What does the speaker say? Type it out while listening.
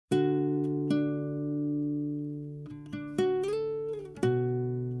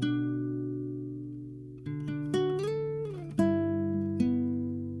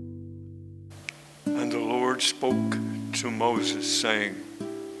Lord spoke to Moses, saying,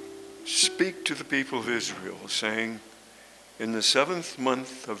 "Speak to the people of Israel, saying, in the 7th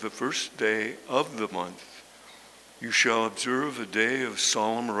month of the first day of the month, you shall observe a day of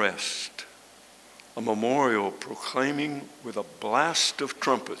solemn rest, a memorial proclaiming with a blast of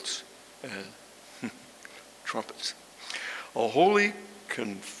trumpets and trumpets, a holy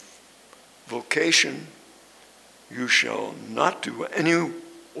convocation. You shall not do any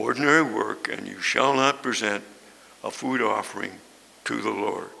ordinary work, and you shall not present a food offering to the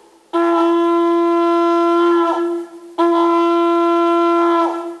Lord."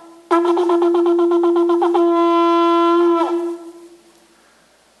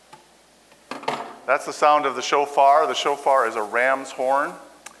 That's the sound of the shofar. The shofar is a ram's horn,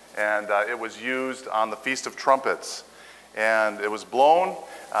 and it was used on the Feast of Trumpets. And it was blown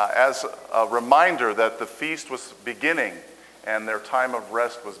as a reminder that the feast was beginning and their time of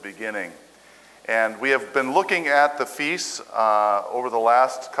rest was beginning. And we have been looking at the feasts over the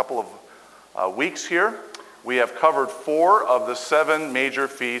last couple of weeks here. We have covered 4 of the 7 major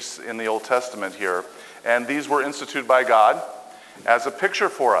feasts in the Old Testament here. And these were instituted by God as a picture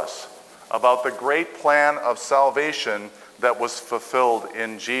for us about the great plan of salvation that was fulfilled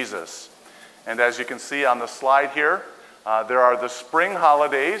in Jesus. And as you can see on the slide here, there are the spring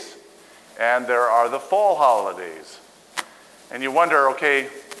holidays and there are the fall holidays. And you wonder, okay,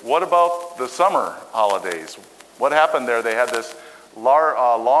 what about the summer holidays? What happened there? They had this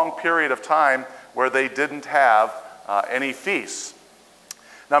long period of time where they didn't have any feasts.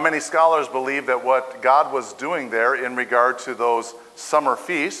 Now, many scholars believe that what God was doing there in regard to those summer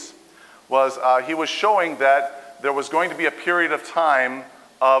feasts was he was showing that there was going to be a period of time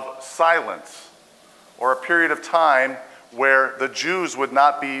of silence, or a period of time where the Jews would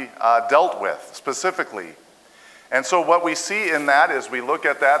not be dealt with specifically. And so what we see in that is we look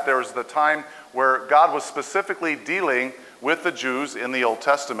at that, there's the time where God was specifically dealing with the Jews in the Old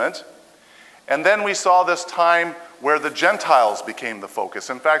Testament. And then we saw this time where the Gentiles became the focus.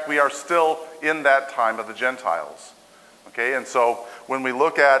 In fact, we are still in that time of the Gentiles. Okay, and so when we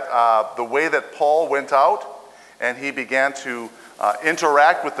look at the way that Paul went out and he began to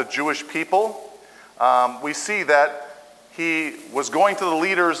interact with the Jewish people, we see that he was going to the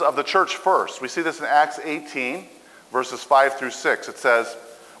leaders of the church first. We see this in Acts 18, verses 5 through 6. It says,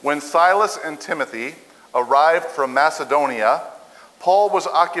 "When Silas and Timothy arrived from Macedonia, Paul was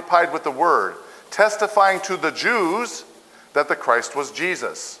occupied with the word, testifying to the Jews that the Christ was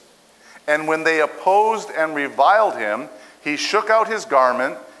Jesus. And when they opposed and reviled him, he shook out his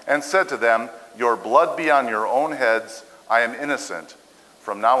garment and said to them, 'Your blood be on your own heads. I am innocent.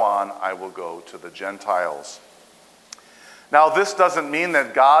 From now on, I will go to the Gentiles.'" Now, this doesn't mean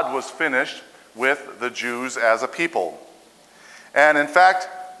that God was finished with the Jews as a people. And in fact,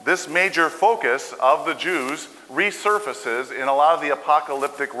 this major focus of the Jews resurfaces in a lot of the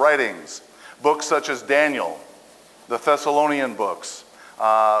apocalyptic writings, books such as Daniel, the Thessalonian books,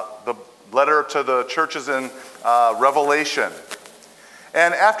 the letter to the churches in Revelation.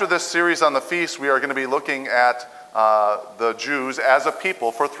 And after this series on the feast, we are going to be looking at the Jews as a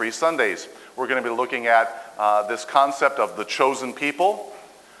people for 3 Sundays. We're going to be looking at this concept of the chosen people.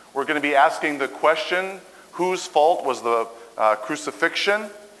 We're going to be asking the question, whose fault was the crucifixion?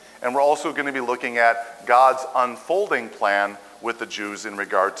 And we're also going to be looking at God's unfolding plan with the Jews in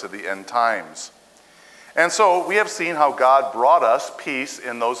regard to the end times. And so we have seen how God brought us peace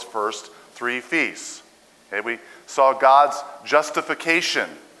in those first 3 feasts. Okay, we saw God's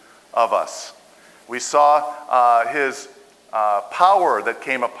justification of us. We saw his power that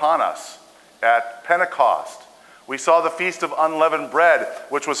came upon us at Pentecost. We saw the Feast of Unleavened Bread,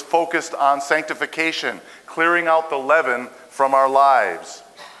 which was focused on sanctification, clearing out the leaven from our lives.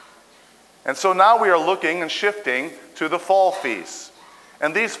 And so now we are looking and shifting to the fall feasts.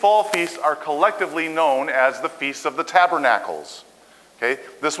 And these fall feasts are collectively known as the Feasts of the Tabernacles. Okay?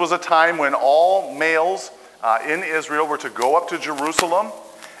 This was a time when all males in Israel were to go up to Jerusalem,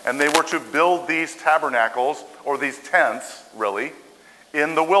 and they were to build these tabernacles, or these tents, really,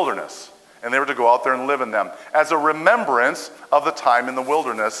 in the wilderness. And they were to go out there and live in them as a remembrance of the time in the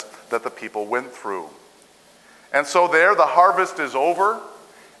wilderness that the people went through. And so there, the harvest is over,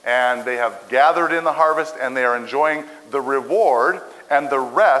 and they have gathered in the harvest, and they are enjoying the reward and the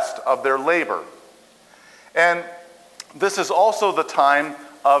rest of their labor. And this is also the time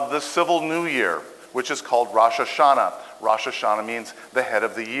of the civil new year, which is called Rosh Hashanah. Rosh Hashanah means the head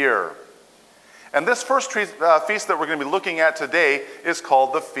of the year. And this first feast that we're going to be looking at today is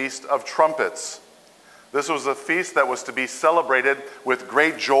called the Feast of Trumpets. This was a feast that was to be celebrated with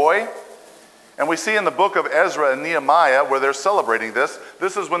great joy. And we see in the book of Ezra and Nehemiah where they're celebrating this.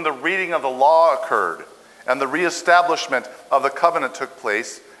 This is when the reading of the law occurred. And the reestablishment of the covenant took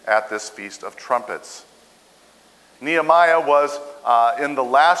place at this Feast of Trumpets. Nehemiah was in the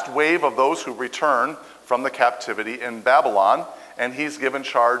last wave of those who returned from the captivity in Babylon, and he's given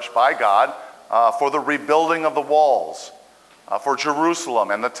charge by God for the rebuilding of the walls, for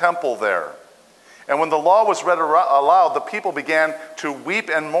Jerusalem and the temple there. And when the law was read aloud, the people began to weep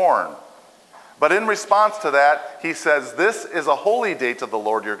and mourn. But in response to that, he says, "This is a holy day to the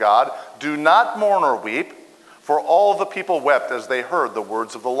Lord your God. Do not mourn or weep." For all the people wept as they heard the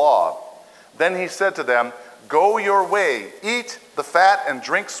words of the law. Then he said to them, "Go your way, eat the fat and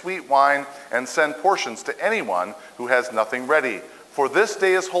drink sweet wine, and send portions to anyone who has nothing ready. For this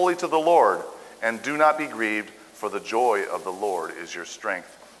day is holy to the Lord, and do not be grieved, for the joy of the Lord is your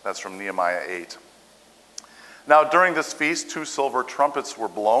strength." That's from Nehemiah 8. Now during this feast, 2 silver trumpets were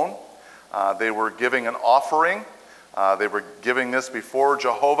blown. They were giving an offering. They were giving this before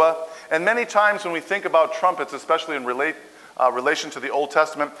Jehovah. And many times when we think about trumpets, especially in relation to the Old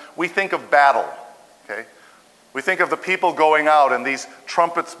Testament, we think of battle. Okay? We think of the people going out and these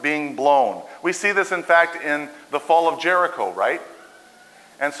trumpets being blown. We see this, in fact, in the fall of Jericho, right?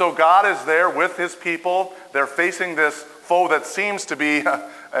 And so God is there with his people. They're facing this foe that seems to be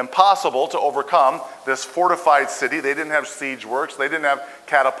impossible to overcome, this fortified city. They didn't have siege works. They didn't have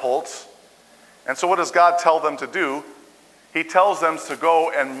catapults. And so what does God tell them to do? He tells them to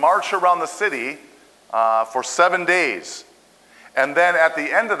go and march around the city for 7 days. And then at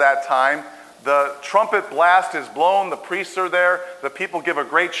the end of that time, the trumpet blast is blown, the priests are there, the people give a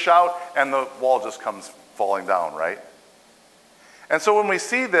great shout, and the wall just comes falling down, right? And so when we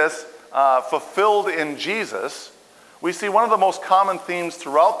see this fulfilled in Jesus, we see one of the most common themes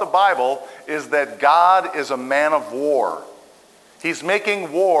throughout the Bible is that God is a man of war. He's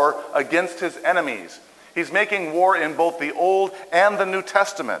making war against his enemies. He's making war in both the Old and the New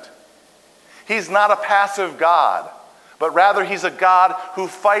Testament. He's not a passive God, but rather he's a God who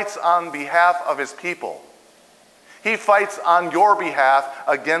fights on behalf of his people. He fights on your behalf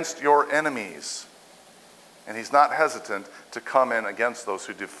against your enemies. And he's not hesitant to come in against those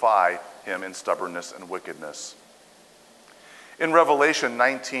who defy him in stubbornness and wickedness. In Revelation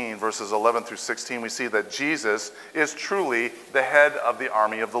 19, verses 11 through 16, we see that Jesus is truly the head of the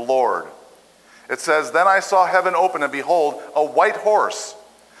army of the Lord. It says, "Then I saw heaven open, and behold, a white horse.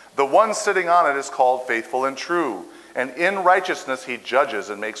 The one sitting on it is called Faithful and True, and in righteousness he judges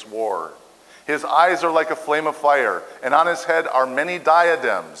and makes war. His eyes are like a flame of fire, and on his head are many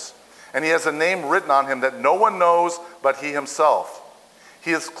diadems. And he has a name written on him that no one knows but he himself.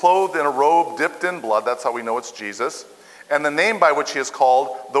 He is clothed in a robe dipped in blood," that's how we know it's Jesus, "and the name by which he is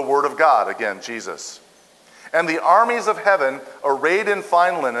called, the Word of God," again, Jesus. "And the armies of heaven, arrayed in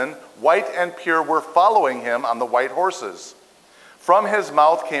fine linen, white and pure, were following him on the white horses. From his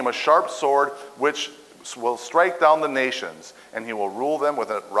mouth came a sharp sword, which will strike down the nations, and he will rule them with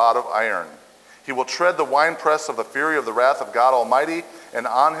a rod of iron. He will tread the winepress of the fury of the wrath of God Almighty, and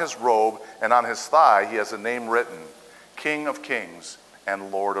on his robe and on his thigh he has a name written, King of Kings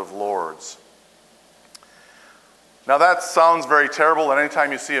and Lord of Lords." Now that sounds very terrible, and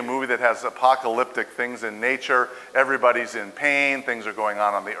anytime you see a movie that has apocalyptic things in nature, everybody's in pain, things are going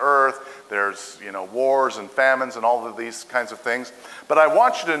on the earth, there's wars and famines and all of these kinds of things. But I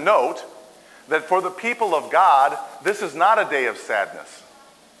want you to note that for the people of God, this is not a day of sadness.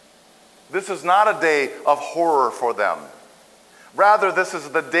 This is not a day of horror for them. Rather, this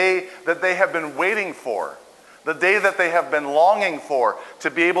is the day that they have been waiting for, the day that they have been longing for, to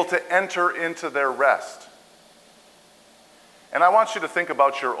be able to enter into their rest. And I want you to think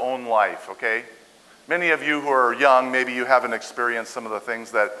about your own life, okay? Many of you who are young, maybe you haven't experienced some of the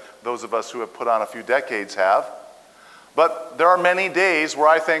things that those of us who have put on a few decades have. But there are many days where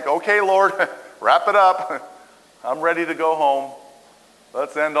I think, okay, Lord, wrap it up. I'm ready to go home.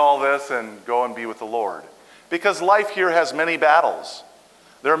 Let's end all this and go and be with the Lord. Because life here has many battles.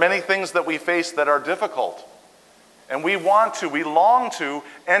 There are many things that we face that are difficult. And we long to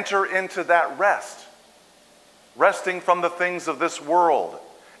enter into that rest. Resting from the things of this world,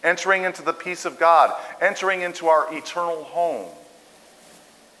 entering into the peace of God, entering into our eternal home.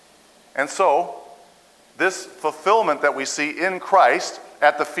 And so, this fulfillment that we see in Christ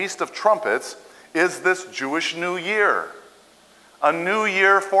at the Feast of Trumpets is this Jewish New Year. A new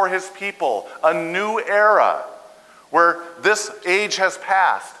year for his people, a new era where this age has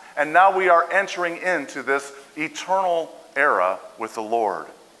passed, and now we are entering into this eternal era with the Lord.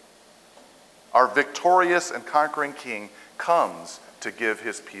 Our victorious and conquering King comes to give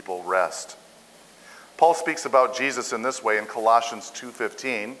his people rest. Paul speaks about Jesus in this way in Colossians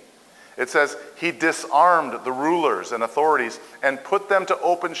 2:15. It says, he disarmed the rulers and authorities and put them to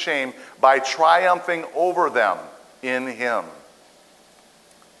open shame by triumphing over them in him.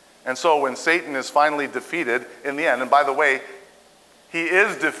 And so when Satan is finally defeated in the end, and by the way, he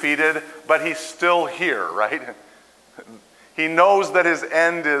is defeated, but he's still here, right? He knows that his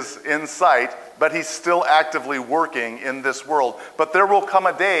end is in sight, but he's still actively working in this world. But there will come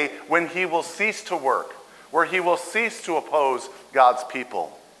a day when he will cease to work, where he will cease to oppose God's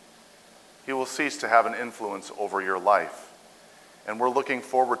people. He will cease to have an influence over your life. And we're looking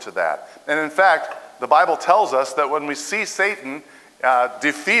forward to that. And in fact, the Bible tells us that when we see Satan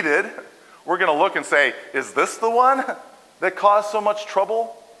defeated, we're going to look and say, is this the one that caused so much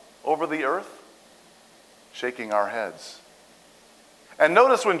trouble over the earth? Shaking our heads. And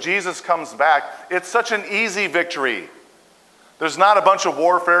notice when Jesus comes back, it's such an easy victory. There's not a bunch of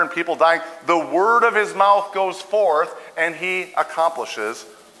warfare and people dying. The word of his mouth goes forth and he accomplishes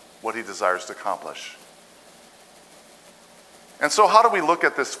what he desires to accomplish. And so how do we look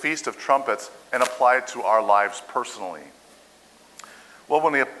at this Feast of Trumpets and apply it to our lives personally? Well,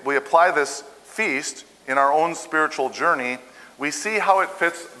 when we apply this feast in our own spiritual journey, we see how it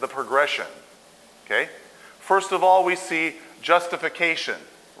fits the progression. Okay? First of all, we see justification,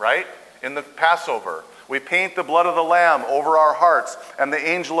 right? In the Passover, we paint the blood of the Lamb over our hearts, and the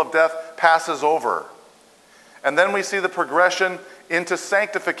angel of death passes over. And then we see the progression into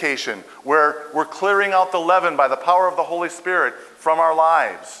sanctification, where we're clearing out the leaven by the power of the Holy Spirit from our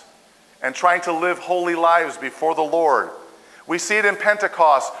lives and trying to live holy lives before the Lord. We see it in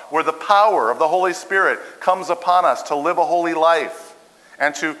Pentecost, where the power of the Holy Spirit comes upon us to live a holy life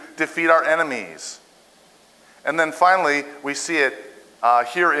and to defeat our enemies. And then finally, we see it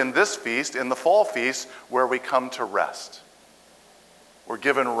here in this feast, in the fall feast, where we come to rest. We're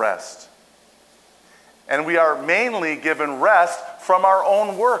given rest. And we are mainly given rest from our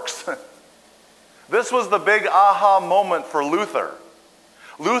own works. This was the big aha moment for Luther.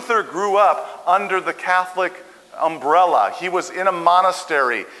 Luther grew up under the Catholic umbrella. He was in a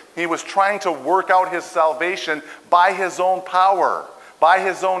monastery. He was trying to work out his salvation by his own power, by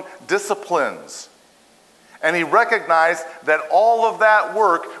his own disciplines. And he recognized that all of that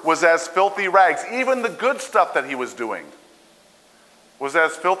work was as filthy rags. Even the good stuff that he was doing was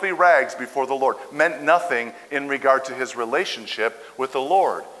as filthy rags before the Lord. Meant nothing in regard to his relationship with the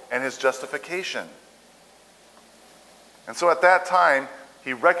Lord and his justification. And so at that time,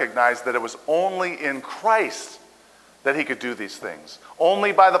 he recognized that it was only in Christ that he could do these things.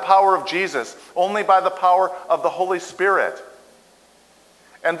 Only by the power of Jesus. Only by the power of the Holy Spirit.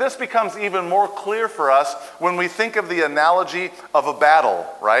 And this becomes even more clear for us when we think of the analogy of a battle,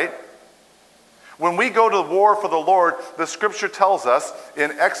 right? When we go to war for the Lord, the scripture tells us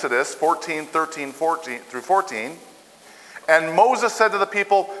in Exodus 14:13 through 14, and Moses said to the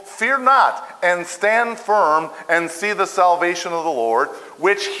people, "Fear not, and stand firm, and see the salvation of the Lord,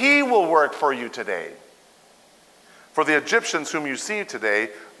 which he will work for you today. For the Egyptians whom you see today,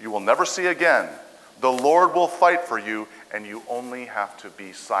 you will never see again. The Lord will fight for you, and you only have to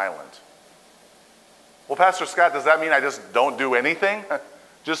be silent." Well, Pastor Scott, does that mean I just don't do anything?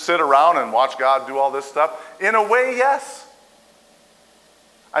 Just sit around and watch God do all this stuff? In a way, yes.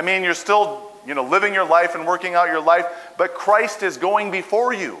 I mean, you're still, living your life and working out your life, but Christ is going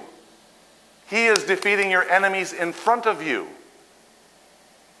before you. He is defeating your enemies in front of you.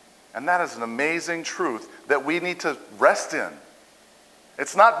 And that is an amazing truth that we need to rest in.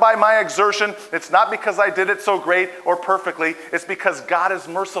 It's not by my exertion. It's not because I did it so great or perfectly. It's because God is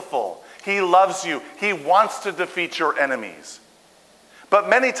merciful. He loves you. He wants to defeat your enemies. But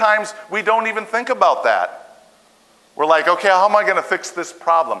many times we don't even think about that. We're like, okay, how am I going to fix this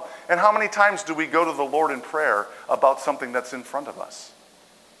problem? And how many times do we go to the Lord in prayer about something that's in front of us?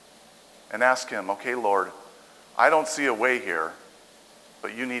 And ask him, okay, Lord, I don't see a way here,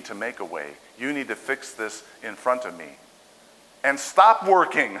 but you need to make a way. You need to fix this in front of me. And stop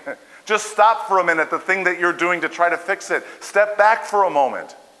working. Just stop for a minute the thing that you're doing to try to fix it. Step back for a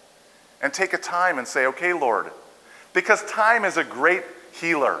moment and take a time and say, okay, Lord, because time is a great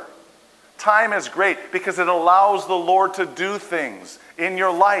healer. Time is great because it allows the Lord to do things in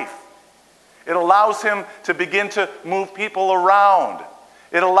your life. It allows him to begin to move people around.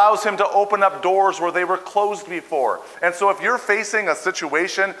 It allows him to open up doors where they were closed before. And so if you're facing a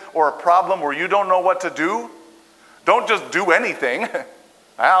situation or a problem where you don't know what to do, don't just do anything.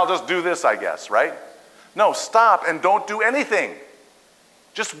 I'll just do this, I guess, right? No, stop and don't do anything.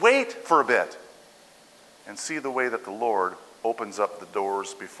 Just wait for a bit and see the way that the Lord opens up the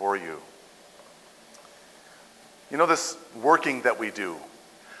doors before you. This working that we do,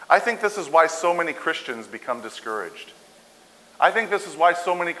 I think this is why so many Christians become discouraged. I think this is why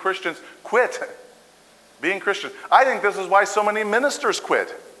so many Christians quit being Christian. I think this is why so many ministers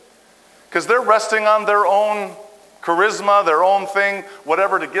quit. Because they're resting on their own charisma, their own thing,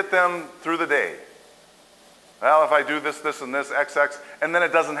 whatever to get them through the day. Well, if I do this, this, and this, XX, and then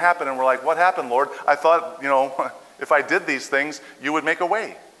it doesn't happen, and we're like, what happened, Lord? I thought, if I did these things, you would make a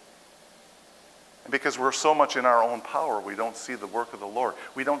way. And because we're so much in our own power, we don't see the work of the Lord.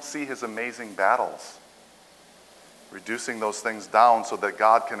 We don't see his amazing battles. Reducing those things down so that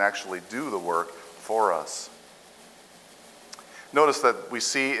God can actually do the work for us. Notice that we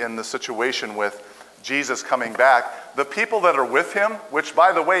see in the situation with Jesus coming back, the people that are with him, which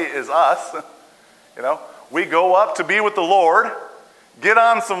by the way is us, we go up to be with the Lord, get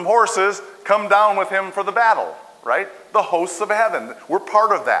on some horses, come down with him for the battle, right? The hosts of heaven. We're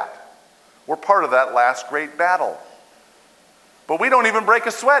part of that. We're part of that last great battle. But we don't even break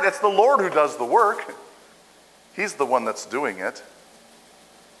a sweat. It's the Lord who does the work. He's the one that's doing it.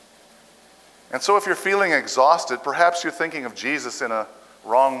 And so if you're feeling exhausted, perhaps you're thinking of Jesus in a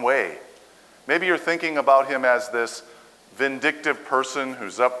wrong way. Maybe you're thinking about him as this vindictive person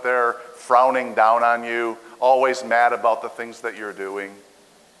who's up there frowning down on you, always mad about the things that you're doing,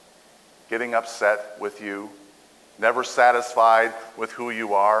 getting upset with you, never satisfied with who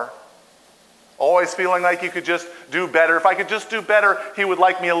you are, always feeling like you could just do better. If I could just do better, he would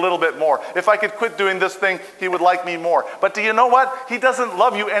like me a little bit more. If I could quit doing this thing, he would like me more. But do you know what? He doesn't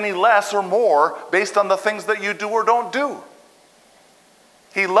love you any less or more based on the things that you do or don't do.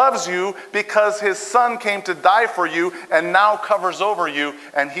 He loves you because his son came to die for you and now covers over you,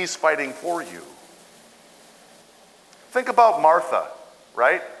 and he's fighting for you. Think about Martha,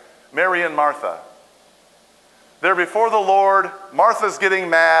 right? Mary and Martha. They're before the Lord. Martha's getting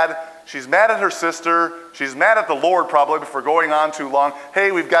mad. She's mad at her sister. She's mad at the Lord probably for going on too long.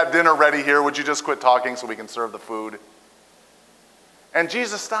 Hey, we've got dinner ready here. Would you just quit talking so we can serve the food? And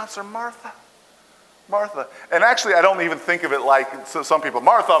Jesus stops her, Martha, Martha. And actually, I don't even think of it like some people,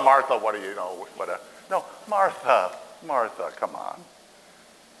 Martha, Martha, what do you know? No, Martha, Martha, come on.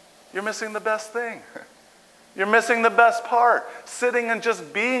 You're missing the best thing. You're missing the best part, sitting and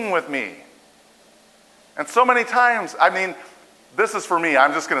just being with me. And so many times, this is for me,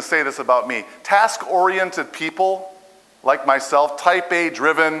 I'm just going to say this about me. Task-oriented people like myself, type A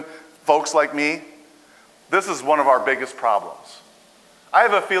driven folks like me, this is one of our biggest problems. I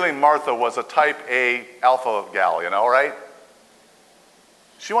have a feeling Martha was a type A alpha gal, right?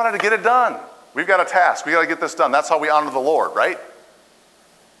 She wanted to get it done. We've got a task. We got to get this done. That's how we honor the Lord, right?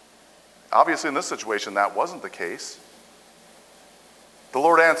 Obviously, in this situation, that wasn't the case. The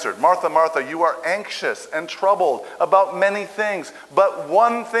Lord answered, Martha, Martha, you are anxious and troubled about many things, but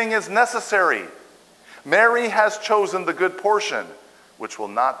one thing is necessary. Mary has chosen the good portion, which will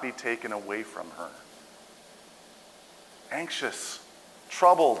not be taken away from her. Anxious,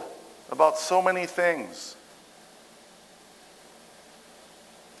 troubled about so many things.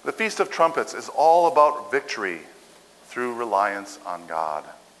 The Feast of Trumpets is all about victory through reliance on God.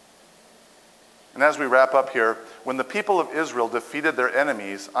 And as we wrap up here, when the people of Israel defeated their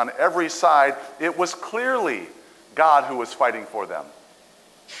enemies on every side, it was clearly God who was fighting for them.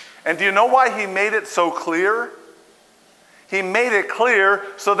 And do you know why he made it so clear? He made it clear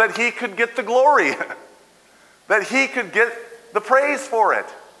so that he could get the glory, that he could get the praise for it,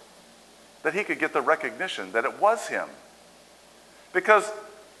 that he could get the recognition that it was him. Because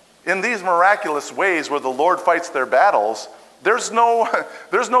in these miraculous ways where the Lord fights their battles, there's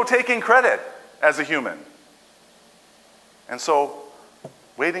no taking credit as a human. And so,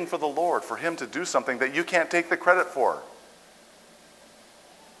 waiting for the Lord, for him to do something that you can't take the credit for.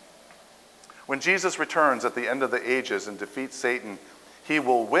 When Jesus returns at the end of the ages and defeats Satan, he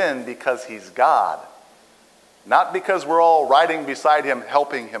will win because he's God. Not because we're all riding beside him,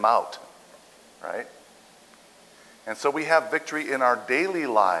 helping him out. Right? And so we have victory in our daily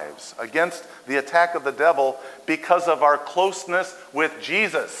lives against the attack of the devil because of our closeness with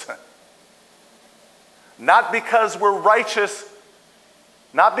Jesus. Not because we're righteous,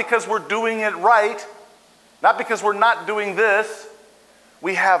 not because we're doing it right, not because we're not doing this.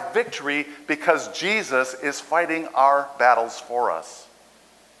 We have victory because Jesus is fighting our battles for us.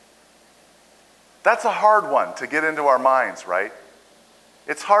 That's a hard one to get into our minds, right?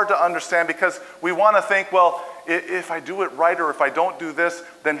 It's hard to understand because we want to think, well, if I do it right or if I don't do this,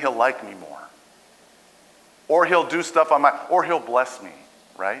 then he'll like me more. Or he'll do stuff or he'll bless me,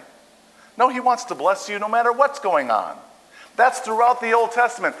 right? No, he wants to bless you no matter what's going on. That's throughout the Old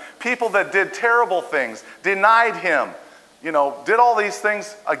Testament. People that did terrible things, denied him, did all these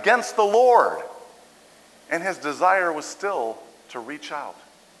things against the Lord. And his desire was still to reach out,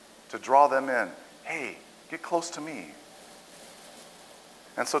 to draw them in. Hey, get close to me.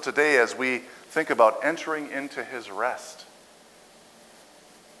 And so today, as we think about entering into his rest,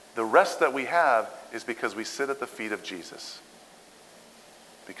 the rest that we have is because we sit at the feet of Jesus,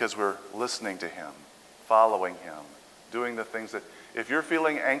 because we're listening to him, following him, doing the things that, if you're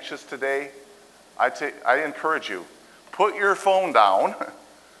feeling anxious today, I encourage you, put your phone down,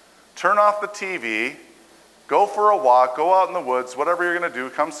 turn off the TV, go for a walk, go out in the woods, whatever you're going to do,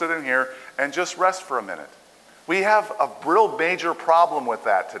 come sit in here and just rest for a minute. We have a real major problem with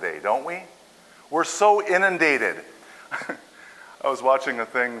that today, don't we? We're so inundated. I was watching a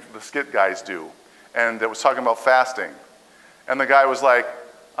thing the skit guys do, and it was talking about fasting. And the guy was like,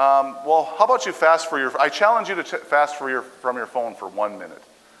 well, how about you fast I challenge you to fast from your phone for 1 minute.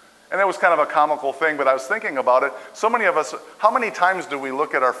 And it was kind of a comical thing, but I was thinking about it. So many of us, how many times do we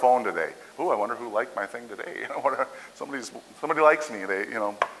look at our phone today? Ooh, I wonder who liked my thing today. Somebody likes me. They,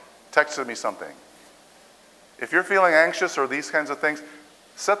 texted me something. If you're feeling anxious or these kinds of things,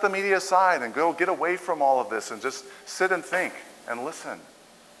 set the media aside and go get away from all of this and just sit and think and listen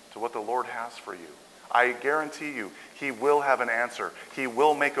to what the Lord has for you. I guarantee you, he will have an answer. He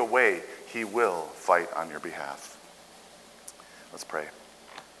will make a way. He will fight on your behalf. Let's pray.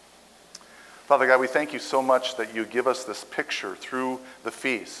 Father God, we thank you so much that you give us this picture through the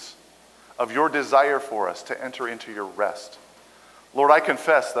feasts of your desire for us to enter into your rest. Lord, I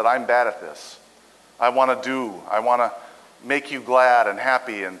confess that I'm bad at this. I want to make you glad and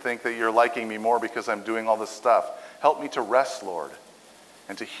happy and think that you're liking me more because I'm doing all this stuff. Help me to rest, Lord,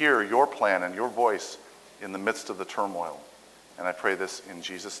 and to hear your plan and your voice in the midst of the turmoil. And I pray this in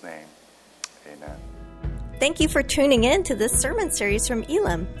Jesus' name. Amen. Thank you for tuning in to this sermon series from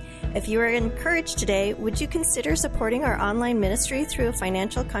Elam. If you are encouraged today, would you consider supporting our online ministry through a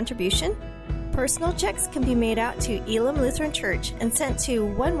financial contribution? Personal checks can be made out to Elam Lutheran Church and sent to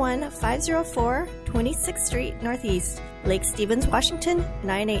 11504 26th Street Northeast, Lake Stevens, Washington,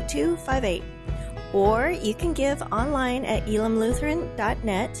 98258. Or you can give online at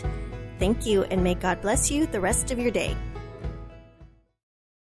elamlutheran.net. Thank you, and may God bless you the rest of your day.